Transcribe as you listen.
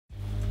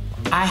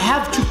I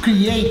have to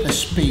create a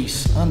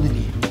space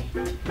underneath.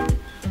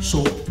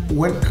 So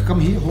when, come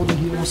here, hold it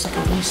here 1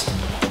 second please.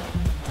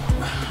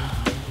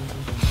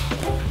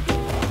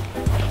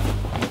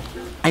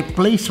 I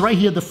place right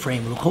here the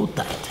frame, look, hold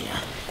tight, yeah.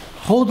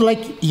 Hold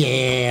like,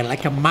 yeah,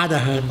 like a mother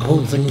hen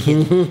holds a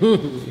kid.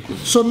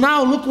 So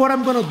now look what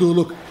I'm gonna do,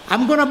 look.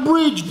 I'm gonna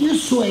bridge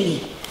this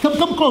way.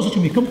 Come closer to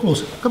me, come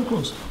closer, come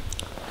closer.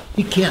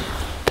 You can't,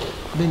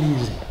 then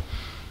easy.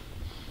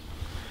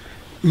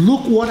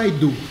 Look what I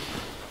do.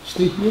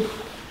 Stay here.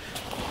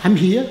 I'm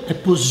here, I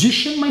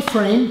position my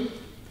frame,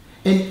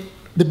 and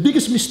the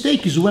biggest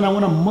mistake is when I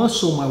want to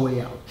muscle my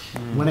way out.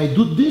 When I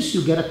do this,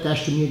 you get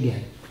attached to me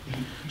again.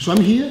 So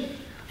I'm here,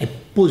 I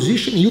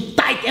position, you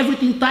tight,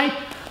 everything tight.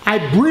 I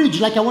bridge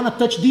like I want to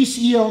touch this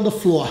ear on the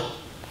floor.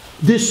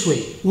 This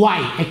way.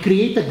 Why? I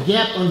create a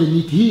gap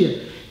underneath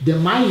here,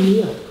 then my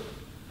ear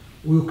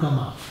will come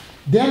out.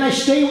 Then I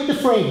stay with the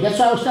frame. That's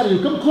why I was telling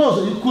you, come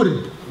closer, you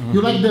couldn't.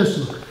 You like this,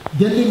 look.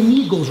 Then the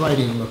knee goes right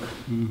in, look.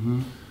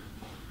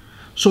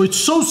 So it's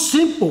so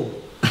simple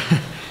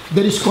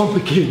that it's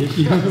complicated.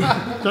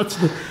 That's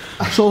the,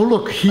 so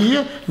look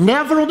here,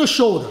 never on the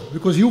shoulder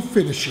because you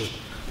finish it.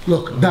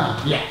 Look,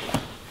 down, yeah.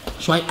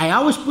 So I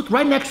always put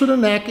right next to the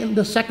neck and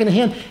the second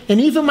hand, and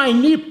even my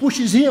knee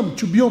pushes him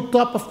to be on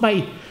top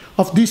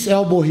of this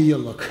elbow here,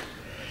 look.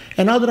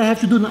 And now that I have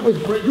to do now is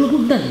break,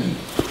 look that.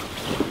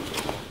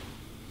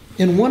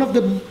 And one of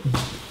the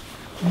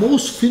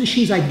most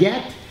finishings I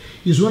get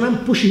is when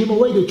I'm pushing him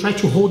away, they try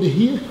to hold it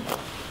here,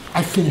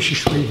 I finish it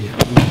straight here.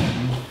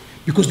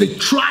 Because they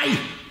try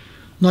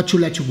not to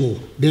let you go.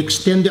 They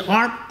extend the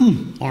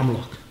arm, arm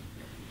lock.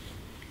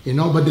 You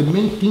know, but the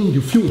main thing,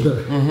 you feel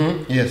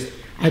the... Yes.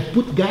 I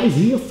put guys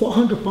here,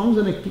 400 pounds,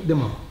 and I kick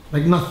them out,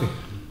 like nothing.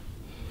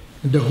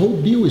 And the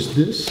whole deal is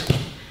this,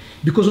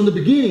 because in the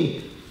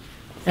beginning,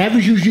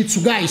 every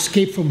jiu-jitsu guy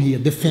escaped from here,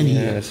 defending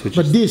here.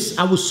 But this,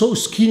 I was so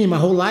skinny my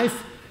whole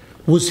life,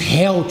 was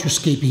hell to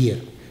escape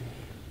here,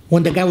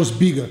 when the guy was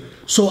bigger.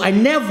 So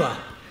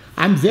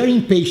I'm very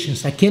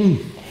impatient, I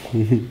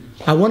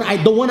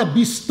don't want to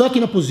be stuck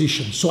in a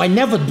position, so I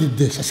never did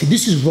this. I said,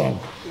 this is wrong.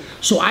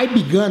 So I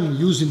began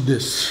using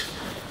this.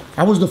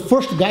 I was the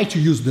first guy to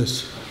use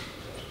this.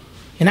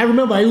 And I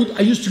remember I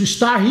used to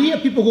start here,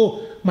 people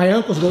go, my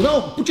uncles go,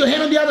 no, put your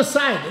hand on the other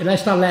side. And I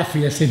start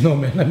laughing, I say, no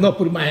man, I'm not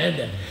putting my hand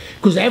there.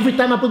 Because every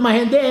time I put my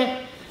hand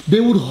there, they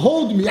would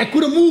hold me, I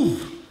couldn't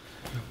move.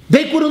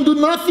 They couldn't do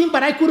nothing,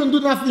 but I couldn't do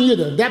nothing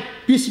either. That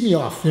pissed me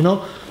off, you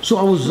know? So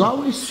I was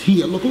always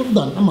here, look,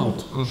 done, I'm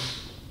out.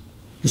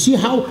 You see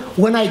how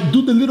when I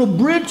do the little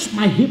bridge,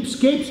 my hip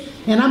escapes,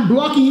 and I'm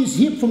blocking his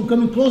hip from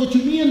coming closer to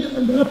me,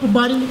 and the upper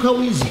body, look how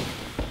easy.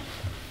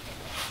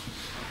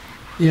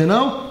 You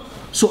know?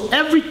 So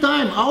every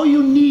time, all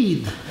you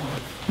need,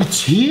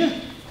 it's here,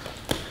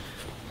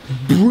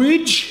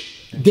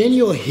 bridge, then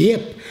your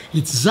hip,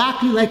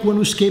 exactly like when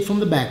you escape from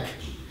the back.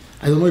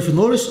 I don't know if you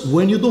noticed,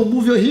 when you don't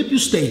move your hip, you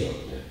stay.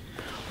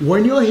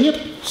 When your hip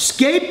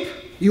escape,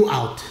 you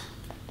out.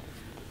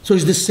 So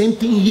it's the same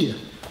thing here.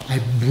 I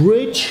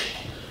bridge,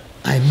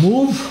 I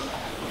move,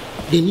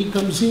 then he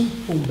comes in,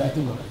 boom, back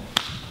and go.